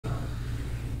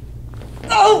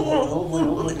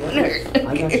Oh!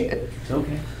 I got you. It's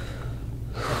okay.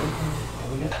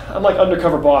 I'm like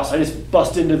undercover boss. I just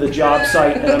bust into the job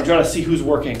site and I'm trying to see who's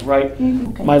working, right?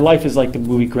 Okay. My life is like the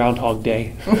movie Groundhog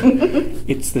Day.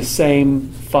 It's the same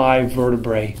 5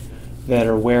 vertebrae that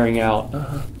are wearing out.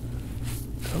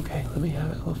 Okay, let me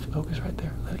have it. A little focus right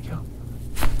there. Let it go.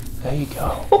 There you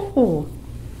go. Oh.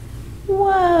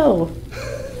 Whoa.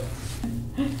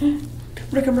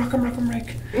 Rick him, rock him, rock him,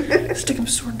 Rick. Stick him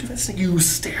sword into that snake. You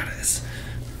status.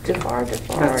 Jafar.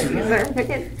 That's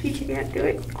right. He can't do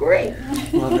it. Great.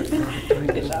 Love it.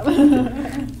 Good job.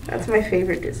 That's my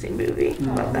favorite Disney movie.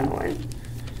 I love that one.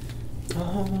 A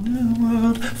whole new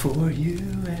world for you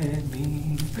and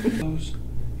me. Close.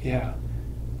 Yeah.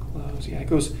 Close. Yeah, it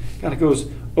goes, kind of goes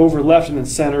over left and then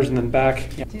centers and then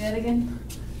back. Yeah. Do that again.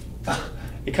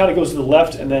 It kind of goes to the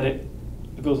left and then it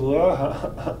goes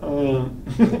Yeah.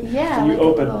 and you like a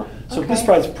open. little- So okay. this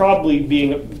pride's probably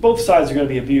being, both sides are going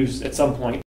to be abused at some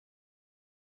point.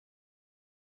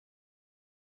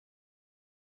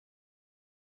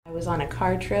 I was on a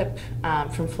car trip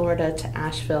from Florida to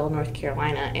Asheville, North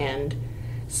Carolina, and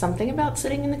something about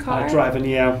sitting in the car Driving,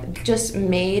 yeah. just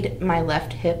made my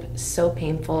left hip so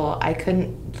painful. I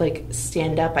couldn't like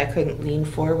stand up, I couldn't lean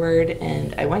forward,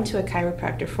 and I went to a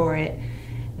chiropractor for it.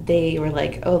 They were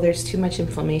like, oh, there's too much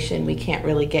inflammation, we can't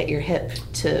really get your hip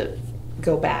to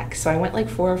go back. So I went like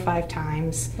 4 or 5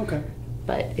 times, Okay.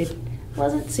 but it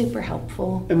wasn't super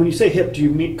helpful. And when you say hip, do you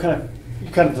mean kind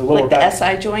of the lower Like the back?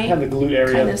 SI joint, Kind of the glute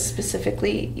area. kind of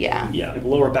specifically, yeah. Yeah, the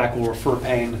lower back will refer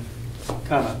pain.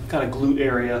 Kind of glute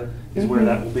area is where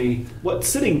that will be. What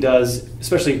sitting does,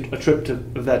 especially a trip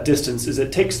of that distance, is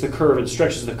it takes the curve and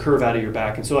stretches the curve out of your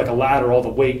back. And so like a ladder, all the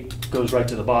weight goes right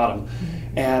to the bottom.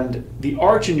 And the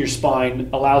arch in your spine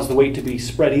allows the weight to be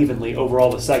spread evenly over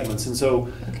all the segments. And so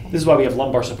this is why we have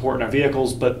lumbar support in our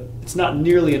vehicles, but it's not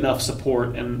nearly enough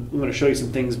support. And we want to show you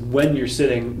some things when you're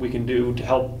sitting we can do to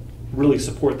help really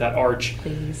support that arch.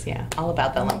 Please, yeah. All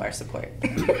about the lumbar support.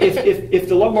 If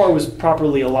the lumbar was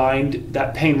properly aligned,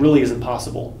 that pain really isn't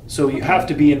possible. So you have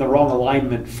to be in the wrong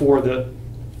alignment for the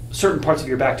certain parts of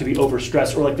your back to be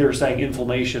overstressed, or like they were saying,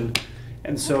 inflammation.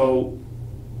 And so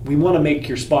we want to make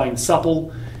your spine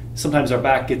supple. Sometimes our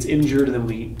back gets injured and then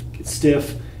we get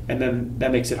stiff, and then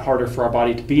that makes it harder for our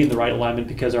body to be in the right alignment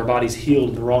because our body's healed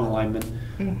in the wrong alignment.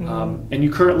 And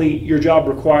you currently, your job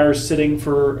requires sitting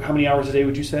for how many hours a day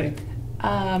would you say?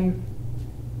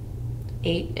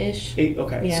 8-ish. 8,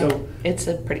 okay. Yeah, So, it's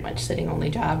a pretty much sitting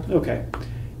only job. okay.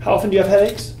 How often do you have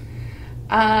headaches?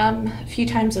 A few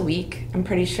times a week. I'm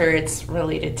pretty sure it's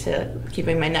related to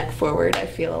keeping my neck forward. I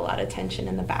feel a lot of tension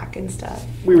in the back and stuff.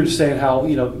 We were just saying how,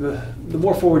 the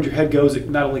more forward your head goes, it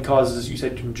not only causes, you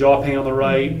said, jaw pain on the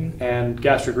right and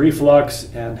gastric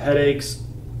reflux and headaches.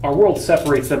 Our world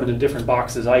separates them into different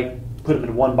boxes. I put them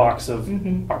in one box of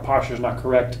our posture is not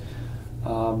correct.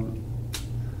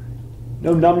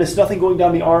 No numbness, nothing going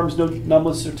down the arms, no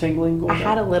numbness or tingling going I down?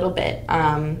 had a little bit.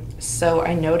 So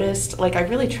I noticed, like, I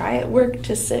really try at work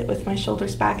to sit with my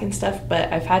shoulders back and stuff,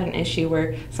 but I've had an issue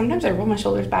where sometimes I roll my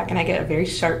shoulders back and I get a very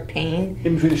sharp pain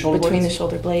In between the shoulder between blades? the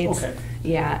shoulder blades. Okay.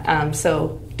 Yeah.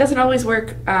 So it doesn't always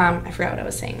work. I forgot what I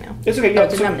was saying now. It's okay, yeah. Oh,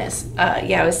 the numbness.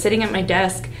 Yeah, I was sitting at my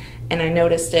desk and I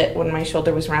noticed it when my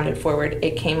shoulder was rounded forward.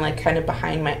 It came like kind of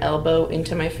behind my elbow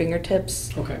into my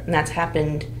fingertips. Okay. And that's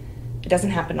happened. It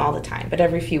doesn't happen all the time, but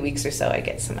every few weeks or so I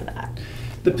get some of that.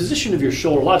 The position of your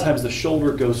shoulder, a lot of times the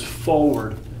shoulder goes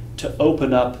forward to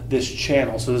open up this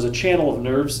channel. So there's a channel of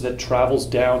nerves that travels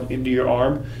down into your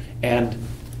arm, and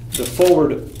the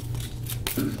forward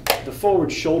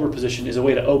shoulder position is a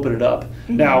way to open it up.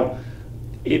 Now,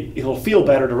 it'll feel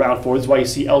better to round forward. That's why you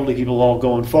see elderly people all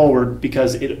going forward,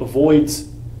 because it avoids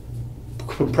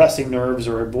compressing nerves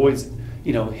or avoids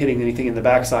hitting anything in the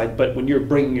backside. But when you're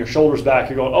bringing your shoulders back,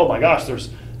 you're going, oh my gosh, there's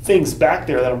things back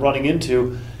there that I'm running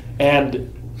into.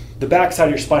 And the backside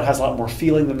of your spine has a lot more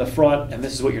feeling than the front. And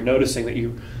this is what you're noticing, that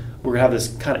we're going to have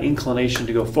this kind of inclination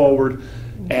to go forward.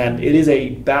 And it is a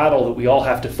battle that we all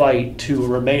have to fight to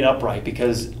remain upright,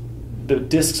 because the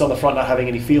discs on the front not having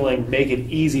any feeling make it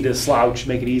easy to slouch,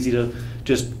 make it easy to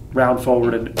just round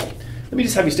forward. And let me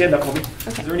just have you stand up for me.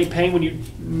 Okay. Is there any pain when you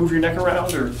move your neck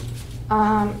around, or?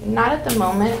 Not at the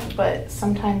moment, but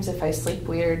sometimes if I sleep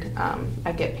weird,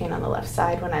 I get pain on the left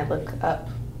side when I look up,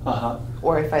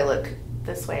 or if I look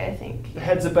this way, I think. The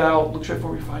head's about, look straight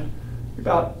forward, you're fine. You're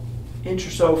about inch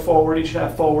or so forward, inch and a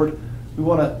half forward. We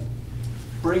want to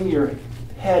bring your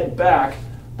head back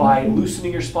by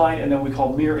loosening your spine, and then we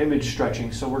call mirror image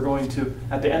stretching. So we're going to,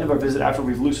 at the end of our visit, after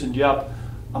we've loosened you up,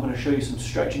 I'm going to show you some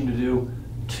stretching to do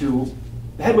to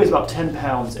the head weighs about 10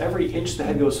 pounds. Every inch the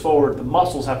head goes forward, the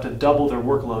muscles have to double their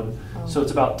workload. Oh. So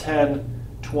it's about 10,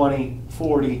 20,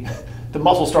 40. The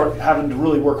muscles start having to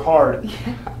really work hard.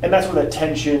 Yeah. And that's where that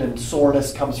tension and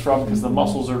soreness comes from, because the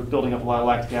muscles are building up a lot of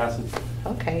lactic acid.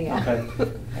 Okay, yeah.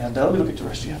 Okay. And let me look at the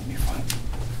rest of you. You're fine.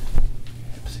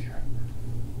 Hips here.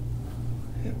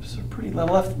 Hips are pretty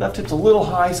level. Left hip's a little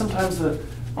high. Sometimes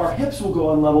our hips will go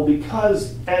unlevel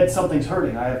because, Ed, something's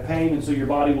hurting. I have pain, and so your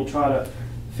body will try to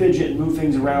fidget and move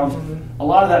things around. A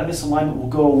lot of that misalignment will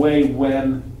go away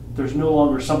when there's no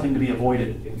longer something to be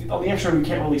avoided. On the X-ray, we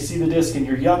can't really see the disc, and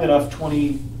you're young enough,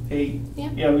 28.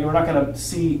 Yeah. We're not going to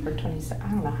see. Or 27. I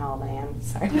don't know how old I am.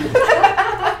 Sorry.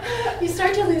 You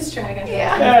start to lose track of it.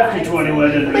 After 21,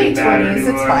 it doesn't really Late matter 20s,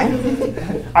 anymore. it's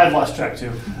fine. I've lost track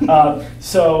too.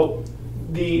 So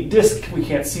the disc we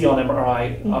can't see on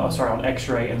MRI, on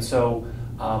X-ray, and so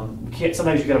we can't.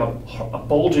 Sometimes you get a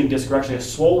bulging disc or actually a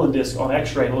swollen disc on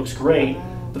X-ray, and it looks great,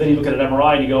 but then you look at an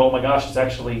MRI and you go, oh my gosh, it's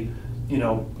actually,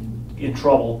 in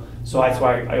trouble. So that's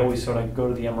why I always sort of go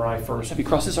to the MRI first. Have you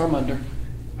cross this arm under?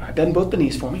 All right, bend both the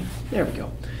knees for me. There we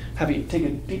go. Have you take a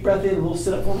deep breath in, a little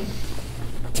sit up for me,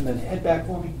 and then head back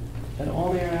for me. And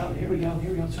all the air out. Here we go.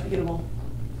 Here we go. Try to get them all.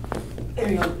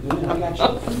 There you go. Good. I got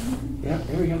you. Yeah.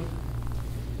 There we go.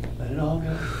 Let it all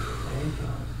go. There you go.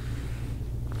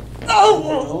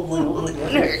 Oh!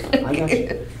 Yeah. I got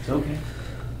you. It's okay.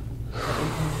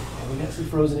 And we got some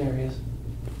frozen areas,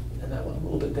 and that one a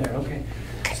little bit there. Okay.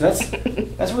 So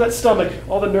that's where that stomach,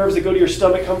 all the nerves that go to your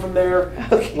stomach come from there.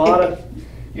 Okay.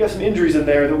 You have some injuries in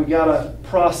there that we gotta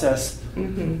process.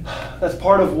 That's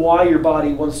part of why your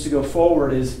body wants to go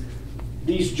forward, is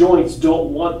these joints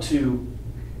don't want to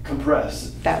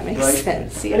compress. That makes right?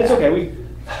 sense. Yeah. And it's okay.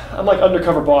 I'm like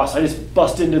undercover boss. I just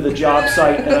bust into the job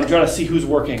site and I'm trying to see who's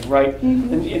working, right?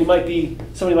 And it might be,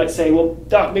 somebody might say, well,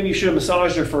 doc, maybe you should have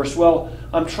massaged her first. Well,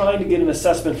 I'm trying to get an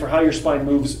assessment for how your spine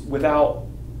moves without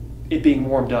it being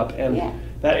warmed up, and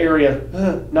that area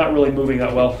not really moving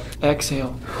that well.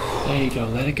 Exhale. There you go.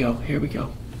 Let it go. Here we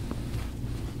go.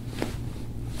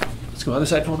 Let's go other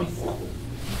side for me.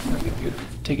 Good.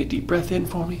 Take a deep breath in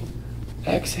for me.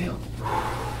 Exhale.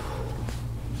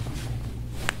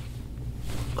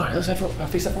 All right, other side for me.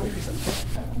 Face that for me. Face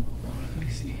that. Let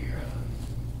me see here.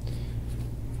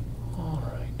 All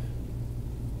right.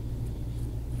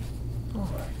 All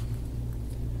right.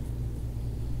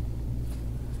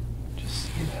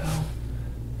 How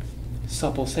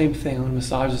supple, same thing. I'm going to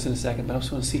massage this in a second, but I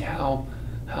also want to see how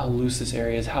loose this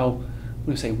area is, how, I'm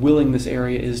going to say, willing this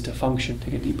area is to function.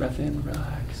 Take a deep breath in,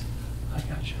 relax. I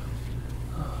got you.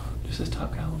 Just this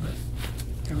top guy a little bit.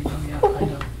 Here we go. Yeah, I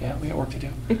know. Yeah, we got work to do.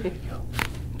 There you go.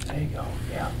 There you go.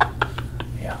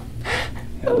 Yeah.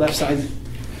 Left side.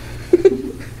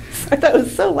 That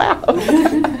was so loud.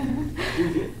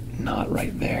 Not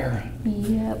right there.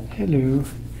 Yep. Hello.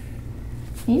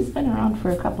 He's been around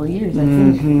for a couple of years, I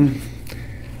think.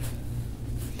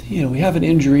 We have an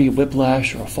injury, a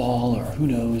whiplash, or a fall, or who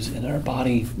knows, and our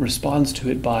body responds to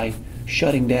it by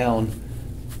shutting down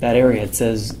that area. It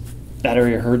says that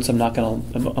area hurts. I'm going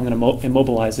to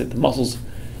immobilize it. The muscles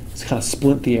kind of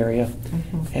splint the area,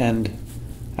 and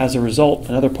as a result,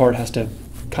 another part has to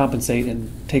compensate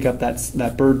and take up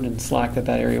that burden and slack that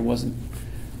area wasn't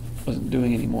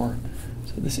doing anymore.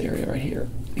 So this area right here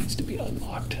needs to be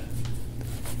unlocked.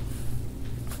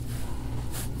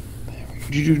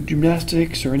 Did you do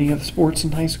gymnastics or any other sports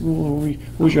in high school, or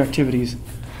what was your activities?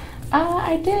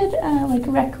 I did like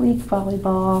rec league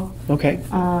volleyball. Okay.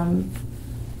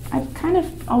 I've kind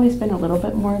of always been a little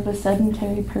bit more of a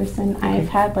sedentary person. Okay. I've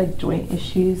had like joint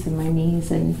issues in my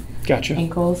knees and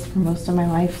ankles for most of my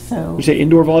life. So. Would you say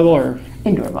indoor volleyball or?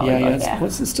 Indoor volleyball. Yeah.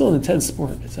 It's still an intense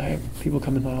sport. I have people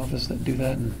come in my office that do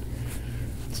that, and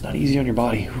it's not easy on your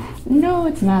body. No,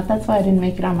 it's not. That's why I didn't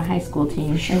make it on my high school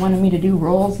team. They wanted me to do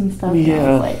rolls and stuff. Yeah. And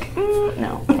I was like,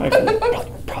 no.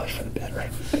 Probably for the bed,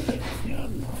 right? Yeah.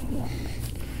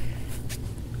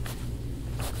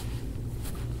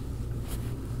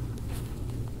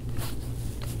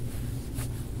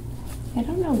 I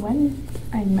don't know when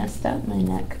I messed up my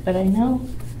neck, but I know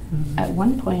at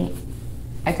one point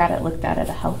I got it looked at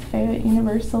a health fair at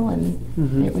Universal,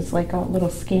 and it was like a little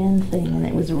scan thing, and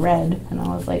it was red, and I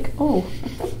was like, oh.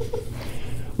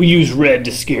 We use red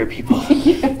to scare people.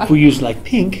 If we use like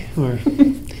pink or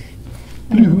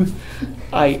blue.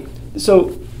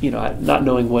 Not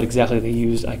knowing what exactly they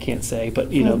used, I can't say,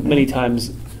 but many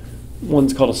times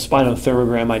one's called a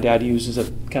spinothermogram. My dad uses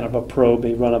a kind of a probe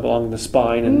they run along the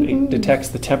spine, and it detects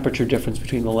the temperature difference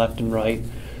between the left and right.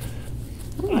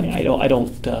 I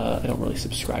don't really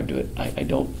subscribe to it. I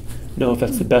don't know if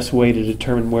that's the best way to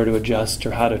determine where to adjust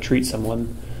or how to treat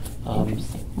someone.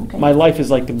 Interesting. Okay. My life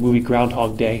is like the movie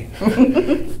Groundhog Day.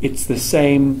 It's the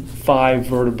same 5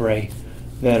 vertebrae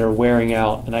that are wearing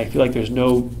out, and I feel like there's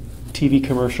no TV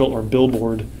commercial or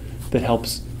billboard that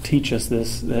helps teach us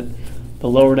this, that the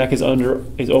lower neck is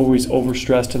always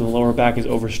overstressed and the lower back is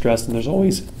overstressed, and there's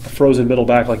always a frozen middle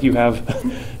back like you have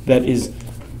that is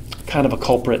kind of a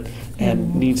culprit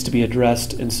and needs to be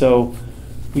addressed. And so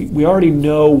we already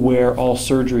know where all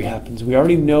surgery happens. We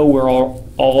already know where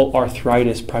all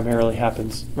arthritis primarily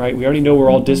happens, right? We already know where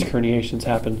all disc herniations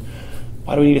happen.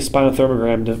 Why do we need a spinal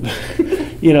thermogram to,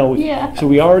 Yeah. So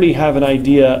we already have an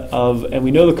idea of, and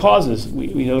we know the causes.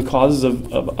 We know the causes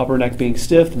of upper neck being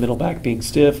stiff, the middle back being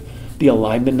stiff, the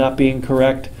alignment not being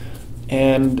correct.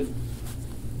 And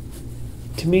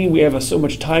to me, we have so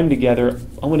much time together.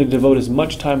 I'm going to devote as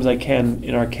much time as I can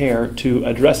in our care to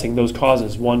addressing those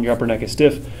causes. One, your upper neck is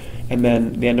stiff, and then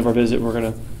at the end of our visit, we're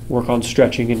going to work on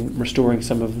stretching and restoring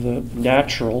some of the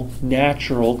natural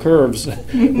curves.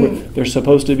 They're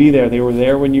supposed to be there. They were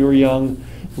there when you were young.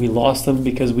 We lost them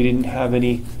because we didn't have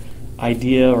any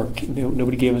idea, or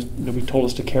nobody told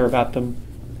us to care about them.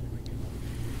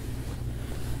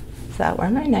 Is that where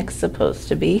my neck's supposed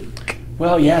to be?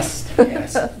 Well, yes.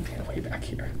 Yeah, way back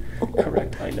here.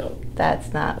 Correct, I know.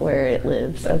 That's not where it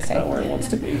lives. That's okay. not where it wants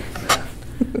to be.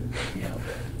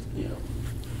 Yeah.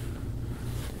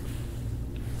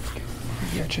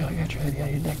 Yeah, Joe, I got your head. Yeah,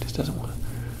 your neck just doesn't want to.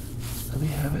 Let me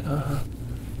have it.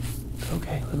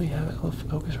 Okay, let me have it.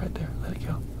 Focus right there. Let it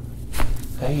go.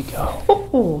 There you go.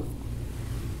 Oh.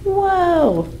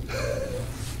 Whoa.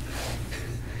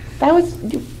 That was,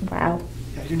 wow.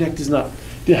 Yeah, your neck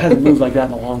it hasn't moved like that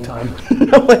in a long time.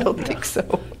 No, I don't think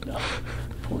so. No.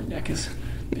 Poor neck has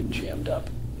been jammed up.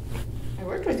 I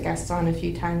worked with Gaston a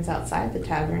few times outside the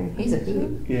tavern. He's a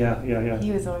hoot. Yeah.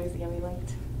 He was always, we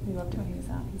loved when he was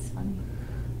out. He's funny.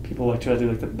 People like try to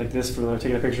do like this for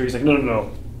taking a picture. He's like,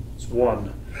 no. It's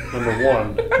one. Number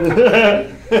 1.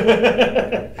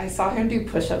 I saw him do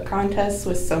push-up contests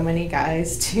with so many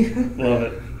guys, too. Love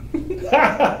it.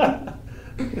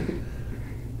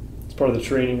 It's part of the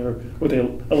training, or would they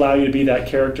allow you to be that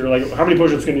character? Like, how many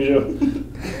push-ups can you do?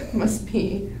 Must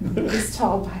be his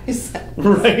tall biceps.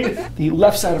 Right. The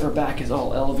left side of her back is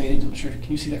all elevated. I'm sure.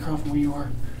 Can you see that, Carl, from where you are?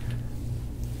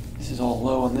 This is all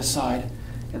low on this side,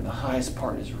 and the highest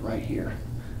part is right here.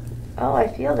 Oh, I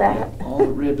feel that. Yeah, all the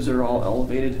ribs are all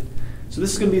elevated. So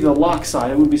this is going to be the lock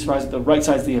side. I wouldn't be surprised if the right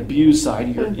side's the abused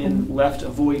side. You're in left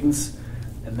avoidance,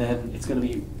 and then it's going to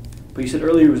be. But you said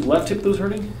earlier it was left hip that was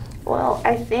hurting. Well,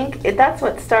 I think that's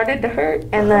what started to hurt,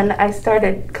 and then I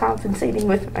started compensating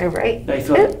with my right Now you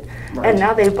feel hip, right. and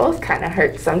now they both kind of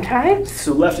hurt sometimes.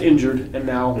 So left injured, and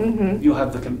now Mhm. you'll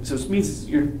have so it means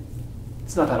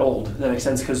it's not that old. Does that make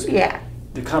sense? Because Yeah.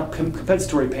 the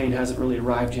compensatory pain hasn't really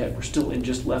arrived yet. We're still in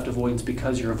just left avoidance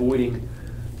because you're avoiding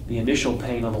the initial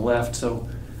pain on the left. So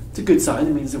it's a good sign.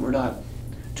 It means that we're not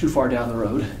too far down the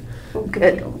road. Oh,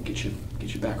 good. We'll get you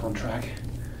back on track.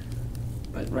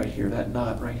 But right here, that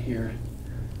knot right here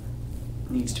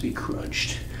needs to be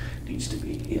crunched. Needs to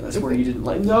be. Yeah, that's where you didn't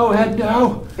like. No, Ed,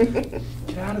 no.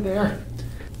 Get out of there.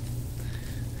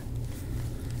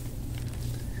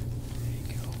 There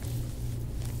you go.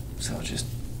 So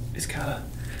it's kind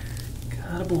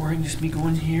of boring. Just me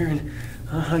going here and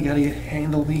I gotta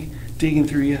handle me digging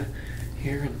through you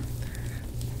here and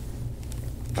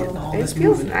getting all It this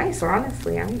feels moving. nice,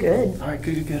 honestly. I'm good. All right,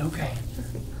 good, okay.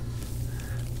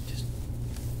 Just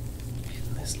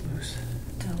getting this loose.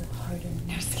 Don't harden.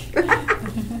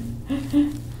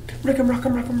 Rick 'em, rock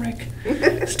 'em, rock 'em,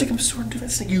 Rick. Stick 'em sword into that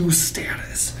snake. You stay out of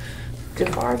this.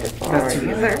 Jafar. That's right.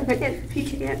 If you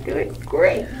can't do it,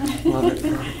 great. Love it.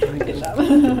 Good job.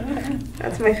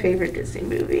 That's my favorite Disney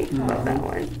movie. Love that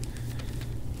one.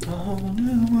 All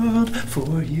new world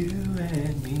for you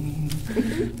and me.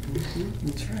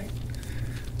 That's right.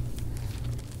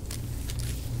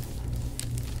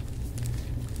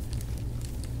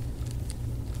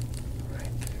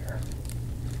 Right there.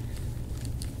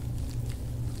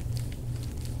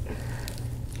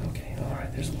 Okay, all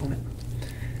right, there's a limit.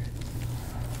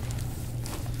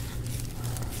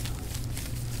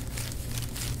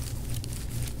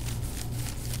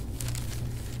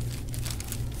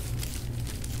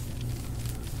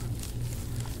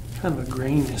 Kind of a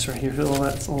grainness right here. All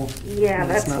that's all. Yeah,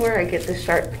 that's not- where I get the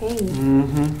sharp pain.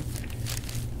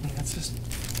 Mm-hmm. Yeah, that's just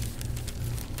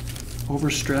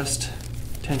overstressed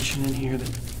tension in here that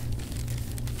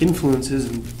influences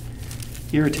and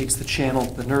irritates the channel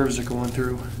the nerves are going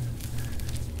through.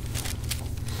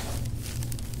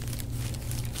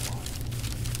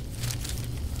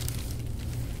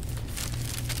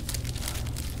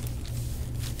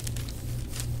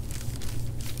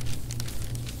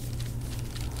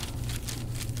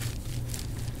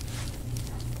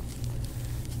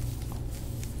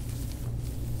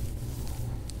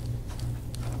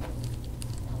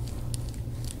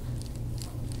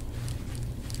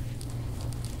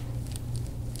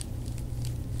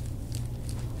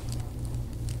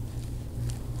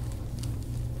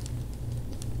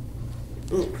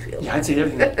 Ooh, feels Yeah, I'd say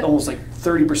everything almost like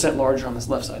 30% larger on this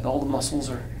left side. All the muscles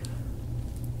are,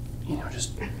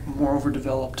 just more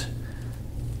overdeveloped.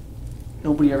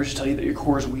 Nobody ever should tell you that your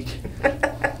core is weak.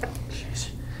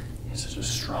 Jeez, you have such a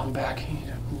strong back. You need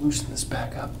to loosen this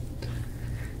back up.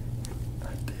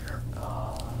 Right there.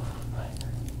 Oh, right.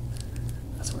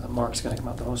 That's where the mark's going to come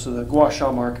out the most. So the gua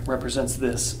sha mark represents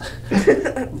this.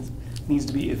 Needs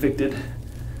to be evicted.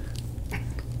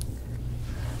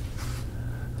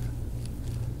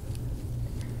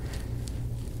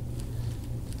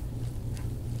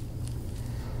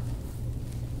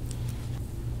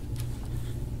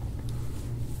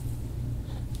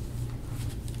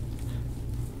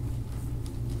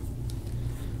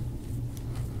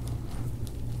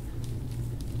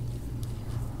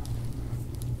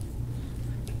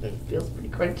 It feels pretty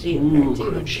crunchy. Ooh,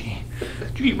 crunchy.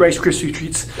 Did you eat Rice Krispie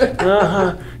treats?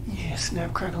 Uh-huh. Yeah,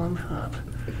 snap, crackle, and pop.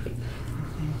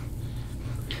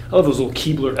 I love those little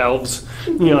Keebler elves.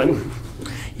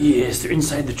 Yes, they're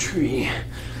inside the tree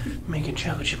making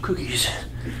chocolate chip cookies.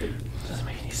 Doesn't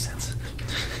make any sense.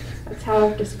 That's how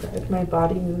I've described my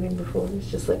body moving before.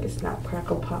 It's just like a snap,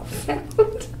 crackle, pop sound.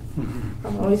 Mm-hmm.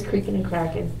 I'm always creaking and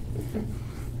cracking.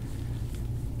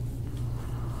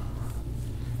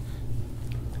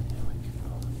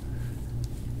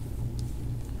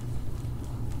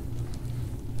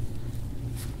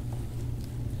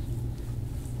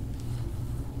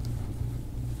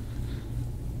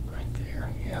 Right there,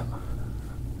 yeah.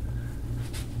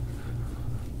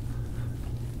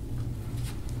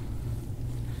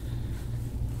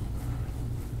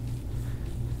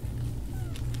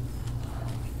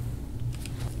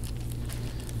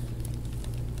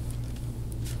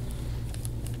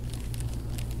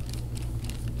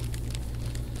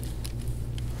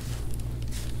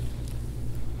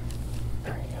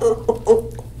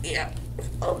 Oh, yeah.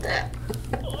 Oh, that.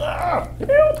 Ah,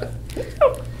 help!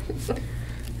 Help!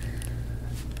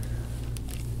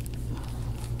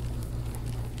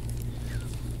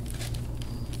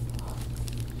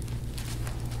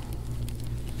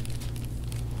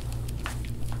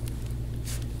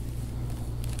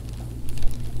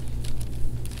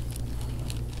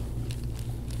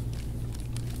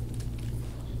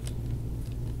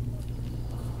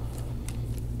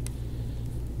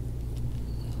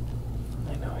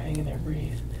 I know, hang in there,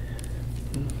 breathe.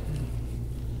 Mhm.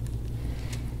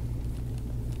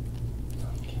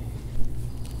 Okay.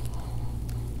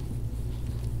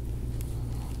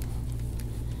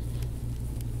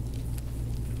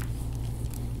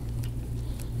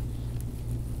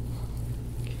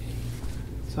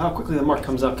 So how quickly the mark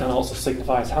comes up kind of also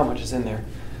signifies how much is in there.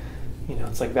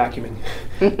 It's like vacuuming.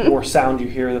 The more sound you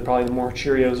hear, probably the more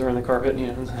Cheerios are in the carpet.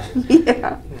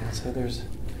 Yeah. So there's,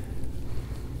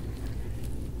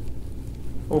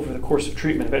 over the course of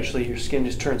treatment, eventually your skin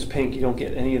just turns pink. You don't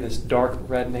get any of this dark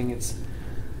reddening.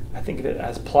 I think of it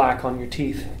as plaque on your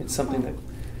teeth. It's something that,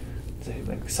 it's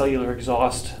like cellular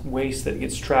exhaust waste that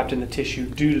gets trapped in the tissue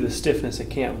due to the stiffness. It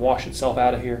can't wash itself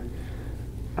out of here.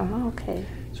 Oh, okay.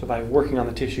 So by working on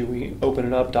the tissue, we open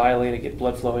it up, dilate it, get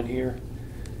blood flow in here.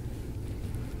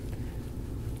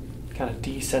 Kind of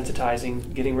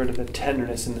desensitizing, getting rid of the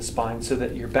tenderness in the spine so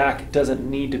that your back doesn't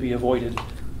need to be avoided.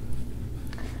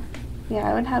 Yeah,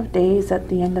 I would have days at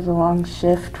the end of a long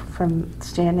shift from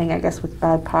standing, I guess, with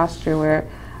bad posture where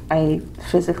I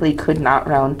physically could not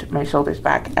round my shoulders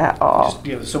back at all. Just,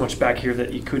 there's so much back here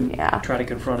that you couldn't try to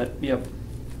confront it. Yep.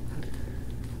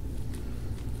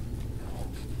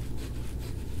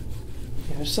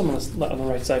 Yeah, there's some on the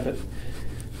right side, but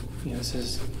this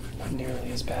is not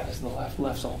nearly as bad as the left.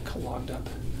 Left's all logged up.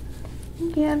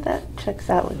 Yeah, that checks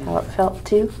out with how it felt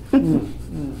too.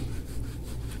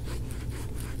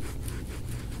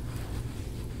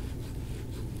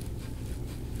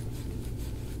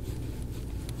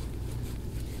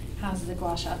 How's the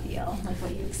gua sha feel? Like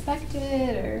what you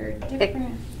expected or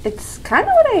different? It's kind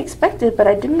of what I expected, but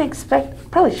I didn't expect,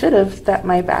 probably should have, that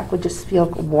my back would just feel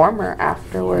warmer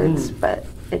afterwards, but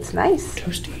it's nice.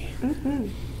 Toasty. Mm-hmm.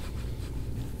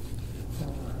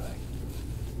 All right.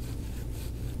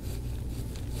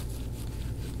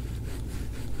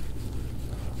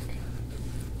 Okay.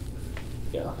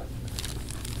 Yeah.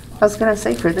 I was going to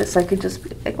say, for this, I could just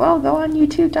be like, well, go on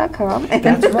youtube.com.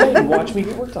 That's right, and watch me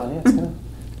get worked on. Yeah, it's going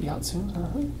to be out soon.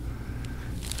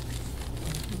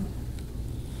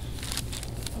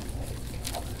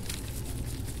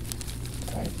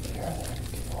 Right there, there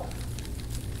we go.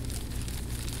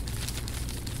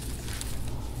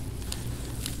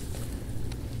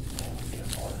 There we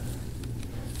go.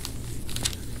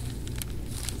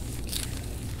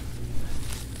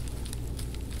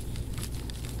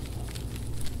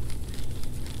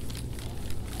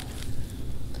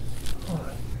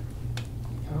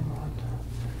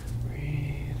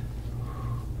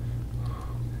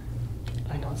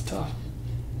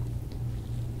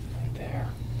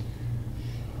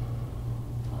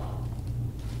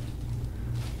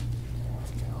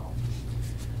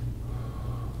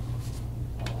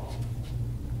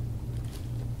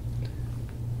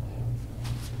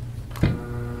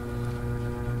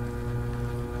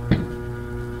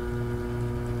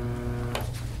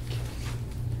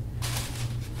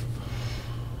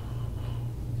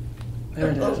 There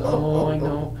it is. Oh, I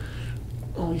know.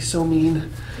 Oh, he's so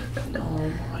mean.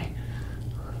 Oh my.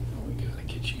 Oh, we gotta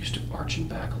get used to arching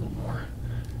back a little more.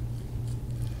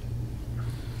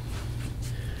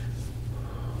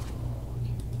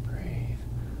 Breathe.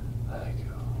 Let it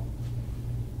go.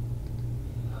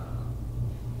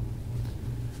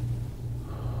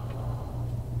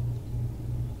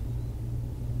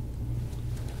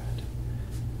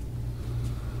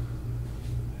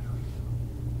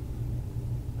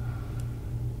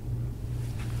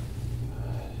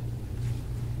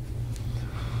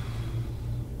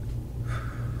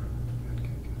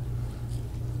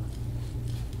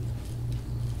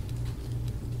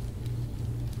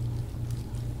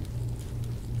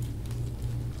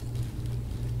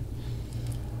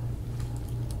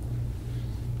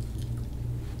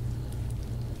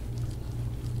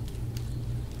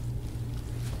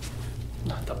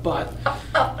 Not the butt.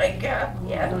 Oh my god,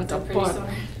 yeah. Not the pretty butt. sore.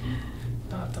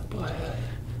 Not the butt.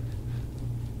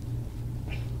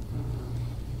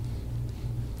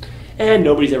 And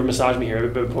nobody's ever massaged me here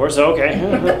before, so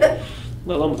okay.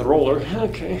 Let alone with a roller.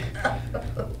 Okay.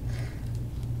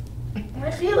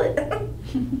 I feel it.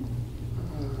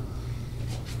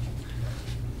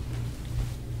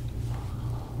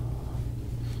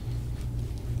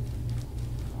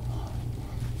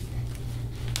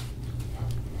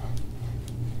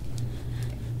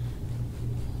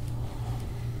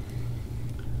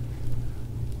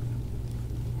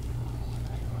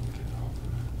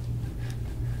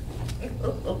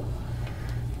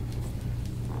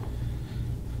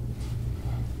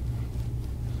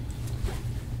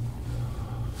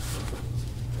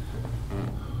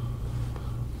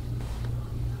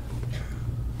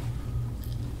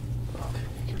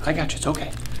 I got you. It's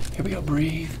okay. Here we go.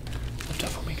 Breathe. Lift up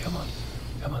for me. Come on.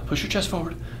 Come on. Push your chest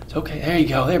forward. It's okay. There you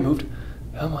go. There, moved.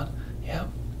 Come on. Yep.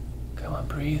 Come on.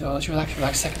 Breathe. Oh, let's relax.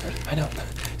 Relax a second. I know.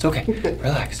 It's okay.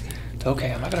 Relax. It's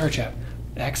okay. I'm not gonna hurt you.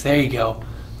 Relax. There you go.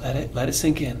 Let it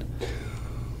sink in.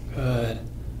 Good.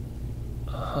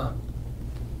 Uh-huh.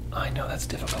 I know that's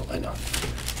difficult. I know.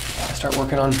 Gotta start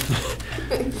working on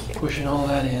pushing all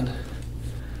that in.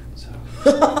 So.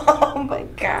 Oh my So we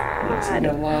god. got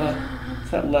a lot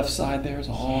of that left side there is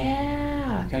all.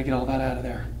 Yeah. Gotta get all that out of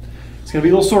there. It's gonna be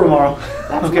a little sore tomorrow.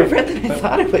 That's more red than I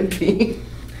thought it would be.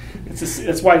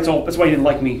 That's why that's why you didn't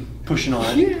like me pushing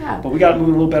on it. Yeah. But we got it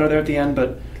moving a little better there at the end.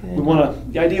 But Good. we want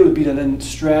to. The idea would be to then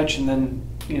stretch, and then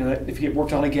if you get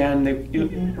worked on again,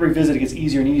 every visit it gets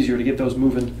easier and easier to get those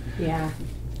moving. Yeah.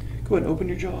 Go ahead and open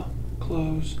your jaw.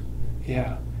 Close.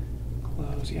 Yeah.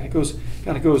 Close. Yeah. It goes.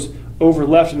 Kind of goes over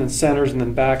left and then centers and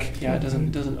then back. Yeah. It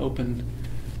doesn't open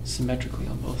symmetrically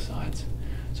on both sides.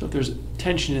 So if there's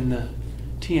tension in the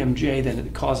TMJ, then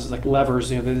it causes like levers.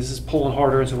 This is pulling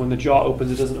harder, and so when the jaw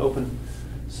opens, it doesn't open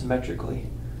symmetrically.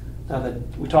 Now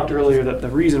that we talked earlier that the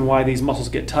reason why these muscles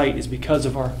get tight is because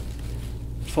of our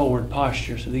forward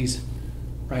posture. So these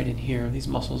right in here, these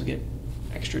muscles get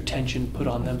extra tension put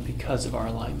on them because of our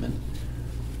alignment.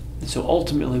 And so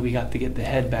ultimately, we got to get the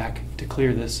head back to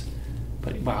clear this.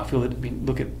 But wow, feel it. I mean,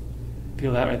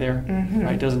 feel that right there. Mhm.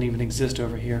 Right, it doesn't even exist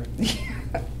over here. Yeah.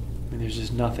 I mean, there's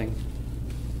just nothing.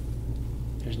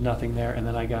 There's nothing there, and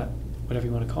then I got whatever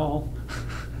you want to call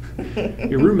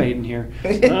your roommate in here.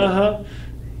 We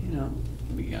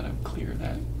gotta clear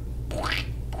that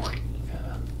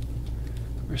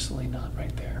bristly knot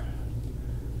right there.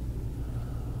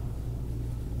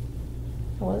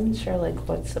 I wasn't sure like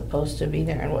what's supposed to be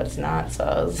there and what's not, so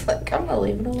I was like, I'm gonna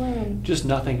leave it alone. Just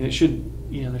nothing. It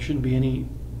should, there shouldn't be any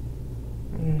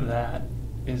that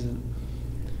isn't.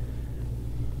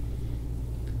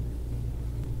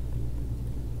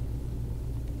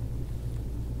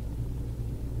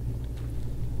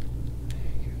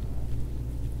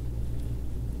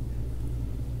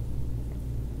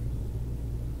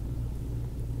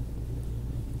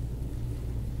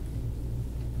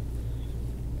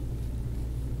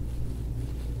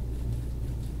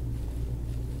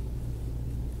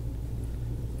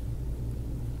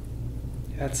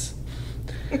 That's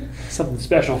something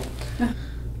special.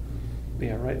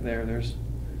 Yeah, right there. There's.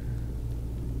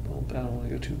 Well, I don't want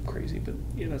to go too crazy, but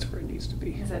yeah, that's where it needs to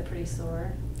be. Is that pretty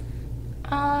sore?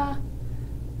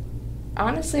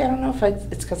 Honestly, I don't know if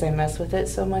it's because I mess with it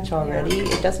so much already. Yeah.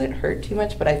 It doesn't hurt too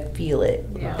much, but I feel it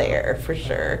Yeah. there for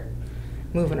sure.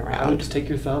 Moving I would around. just take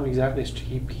your thumb exactly. Just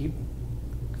keep.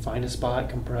 Find a spot.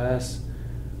 Compress.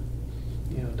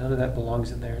 None of that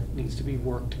belongs in there. It needs to be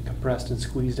worked and compressed and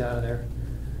squeezed out of there.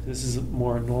 This is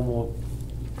more normal.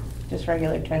 Just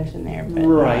regular tension there. But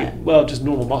Right. not- Well, just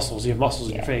normal muscles. You have muscles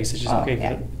in your Yeah. face. It's just Oh, okay.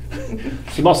 yeah.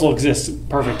 The muscle exists,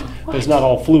 perfect, but it's not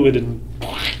all fluid and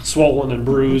swollen and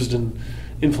bruised and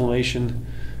inflammation.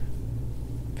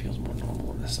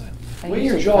 I The way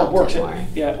your usually jaw felt works, it more.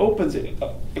 it opens it.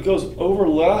 It goes over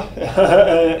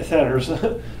centers.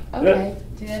 Okay,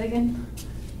 do that again.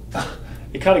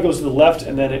 It kind of goes to the left,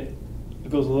 and then it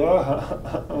goes.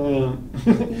 Yeah,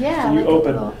 And you like a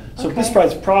open. little- So okay. this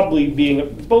side's probably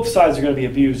being. Both sides are going to be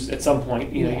abused at some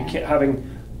point. You know, Yeah. you can't having.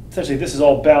 Essentially, this is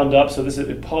all bound up. So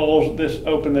it pulls this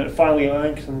open, then it finally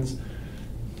lengthens.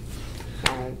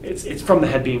 It's from the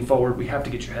head being forward. We have to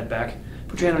get your head back.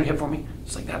 Put your hand on your hip for me,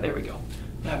 just like that. There we go.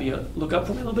 I'll have you look up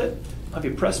for me a little bit. I'll have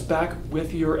you press back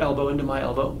with your elbow into my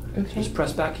elbow. Okay. Just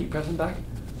press back. Keep pressing back.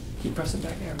 Keep pressing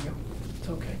back. There we go. It's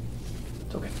okay.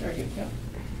 It's okay. Very good. Yeah.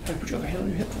 Have you put your other hand on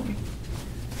your hip for me.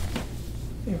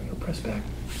 There we go. Press back.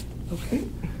 Okay.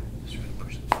 Just try to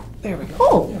push it. There we go.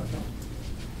 Oh. There we go.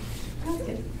 That's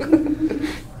good. All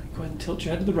right. Go ahead and tilt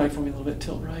your head to the right for me a little bit.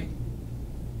 Tilt right.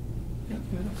 Yeah.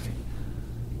 Good. Okay.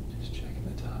 Just checking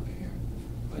the top here.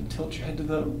 Go ahead and tilt your head to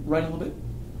the right a little bit.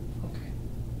 Okay.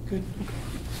 Good. Okay.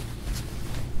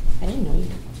 I didn't know you.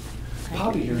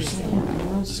 Bobby, you're saying, what the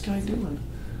world's this guy doing?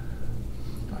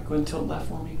 All right, go ahead and tilt left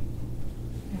for me.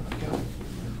 There we go.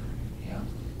 Yeah.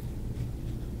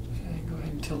 Okay, go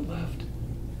ahead and tilt left.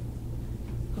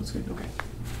 That's good, okay.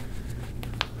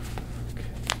 Okay.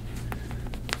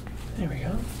 There we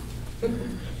go. That's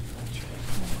right.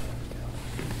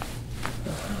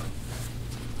 Uh-huh.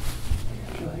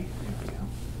 Actually, there we go.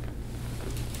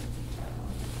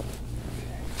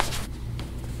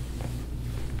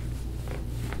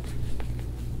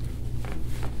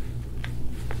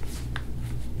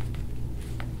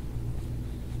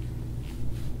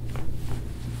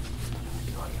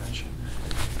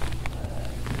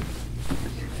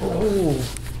 Oh,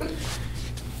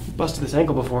 you busted this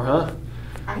ankle before, huh?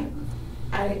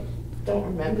 I don't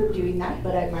remember doing that,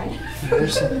 but I might.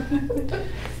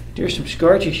 There's some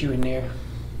scar tissue in there,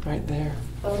 right there.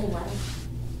 Oh wow.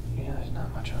 Yeah, there's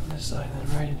not much on this side,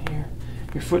 then right in here.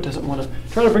 Your foot doesn't want to.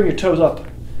 Try to bring your toes up,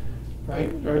 right?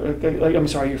 Or, like, I'm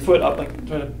sorry, your foot up. Like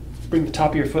try to bring the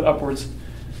top of your foot upwards.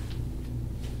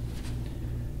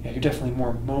 Yeah, you're definitely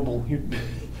more mobile. You're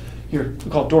we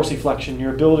call it dorsiflexion.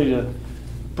 Your ability to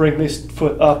bring this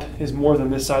foot up is more than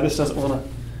this side. This doesn't want to.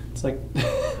 It's like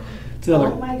it's another.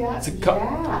 Oh my God, It's a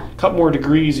yeah. couple more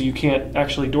degrees. You can't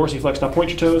actually dorsiflex. Now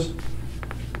point your toes.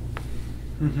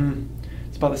 Mm-hmm.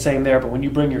 It's about the same there, but when you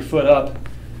bring your foot up,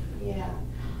 Yeah.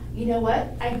 You know what?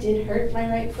 I did hurt my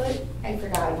right foot. I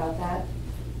forgot about that.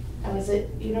 I was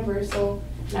at Universal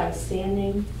and I was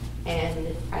standing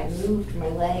and I moved my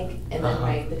leg and then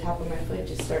Uh-huh. the top of my foot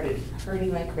just started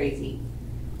hurting like crazy.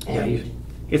 yeah, And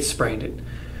it sprained it.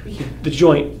 yeah. The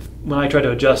joint, when I tried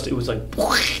to adjust, it was like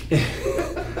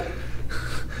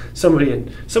somebody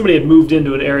had moved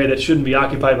into an area that shouldn't be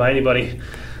occupied by anybody.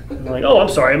 I'm like, oh, I'm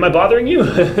sorry, am I bothering you?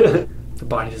 The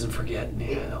body doesn't forget.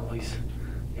 Yeah, always.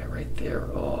 Yeah, right there.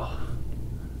 Oh.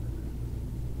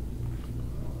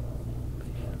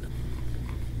 Man.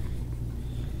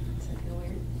 Does it feel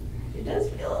weird? It does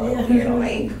feel a little weird on my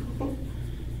ankle.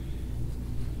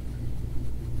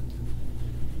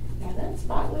 Yeah, that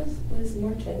spot was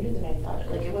more tender than I thought.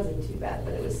 Like it wasn't too bad,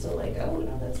 but it was still like, oh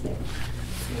no, that's good.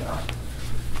 Yeah.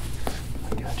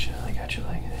 I got you.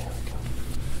 Like, there we go.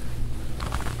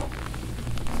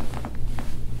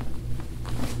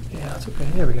 Yeah, that's okay.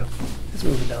 There we go. Let's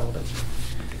move it down a little bit.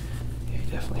 Yeah,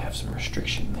 you definitely have some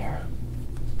restriction there.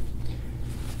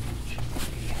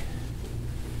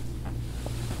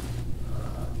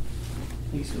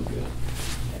 These feel good.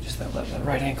 Yeah, just that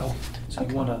right ankle. So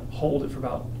you want to hold it for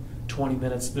about 20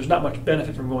 minutes. There's not much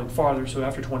benefit from going farther, so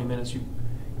after 20 minutes you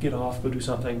get off, go do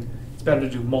something. It's better to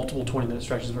do multiple 20-minute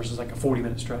stretches versus like a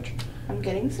 40-minute stretch. I'm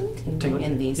getting some tingling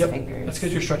in these Yep. fingers. That's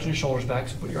because you're stretching your shoulders back.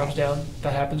 So put your arms down. If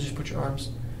that happens, just put your arms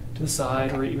to the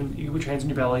side, or even you can put your hands on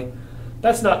your belly.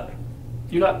 That's not,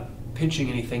 you're not pinching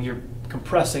anything. You're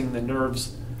compressing the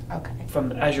nerves Okay.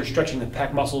 from as you're stretching the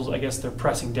pec muscles. I guess they're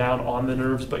pressing down on the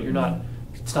nerves, but you're not.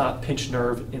 It's not pinched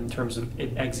nerve in terms of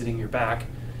it exiting your back.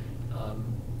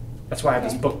 That's why I have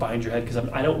this Okay. book behind your head, because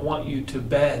I don't want you to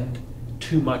bend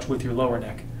too much with your lower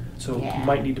neck. So Yeah. you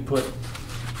might need to put,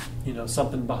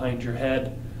 something behind your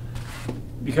head.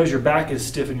 Because your back is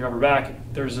stiff in your upper back,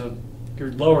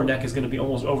 your lower neck is going to be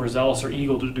almost overzealous or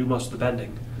eager to do most of the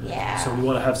bending. Yeah. So we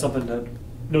want to have something to,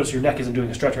 notice your neck isn't doing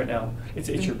a stretch right now. It's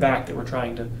your Mhm. back that we're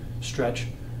trying to stretch.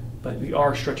 But we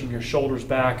are stretching your shoulders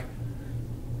back.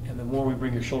 And the more we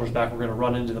bring your shoulders back, we're going to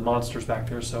run into the monsters back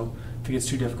there. So if it gets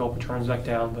too difficult, put your arms back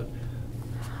down. But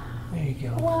there you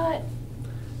go. What?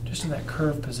 Just in that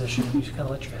curved position, you just kind of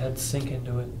let your head sink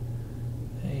into it.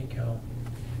 There you go.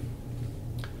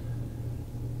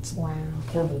 Wow.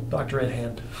 Portable Dr. Ed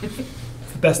hand. It's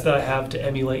the best that I have to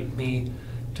emulate me,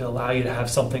 to allow you to have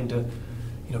something to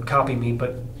copy me,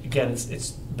 but again,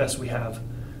 it's best we have.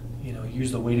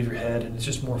 Use the weight of your head, and it's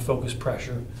just more focused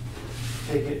pressure.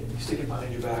 Take it, stick it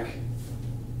behind your back.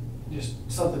 Just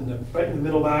something right in the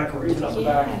middle back or even up the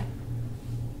back.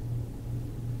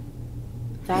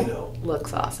 That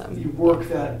looks awesome. You work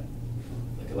that,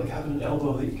 like having an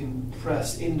elbow that you can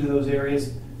press into those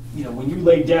areas. When you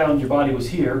laid down, your body was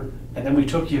here, and then we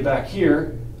took you back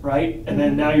here, right? And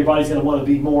then now your body's going to want to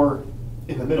be more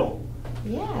in the middle.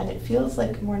 Yeah, and it feels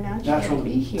like more natural to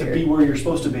be here. To be where you're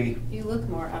supposed to be. You look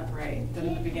more upright than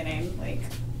in the beginning, like.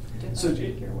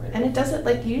 And it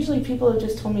doesn't, usually people have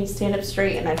just told me to stand up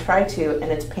straight, and I try to,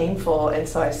 and it's painful, and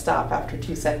so I stop after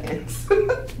 2 seconds.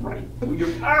 Right.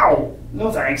 Ow!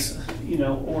 No thanks.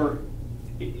 Or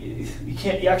you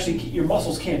can't, your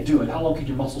muscles can't do it. How long can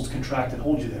your muscles contract and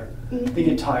hold you there? Mm-hmm. They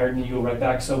get tired and you go right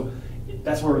back. So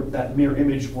that's where that mirror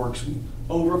image works. We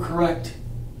overcorrect,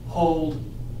 hold,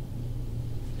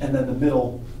 and then the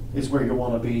middle is where you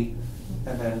want to be.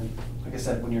 And then, like I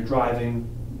said, when you're driving,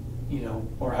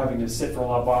 or having to sit for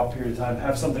a long period of time,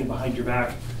 have something behind your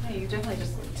back. Yeah, you definitely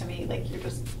just look to me like you're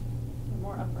just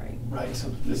more upright. Right, so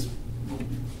we'll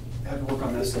have to work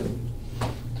on this.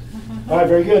 All right,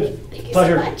 very good. Thank you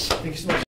Pleasure. so much. Thank you so much.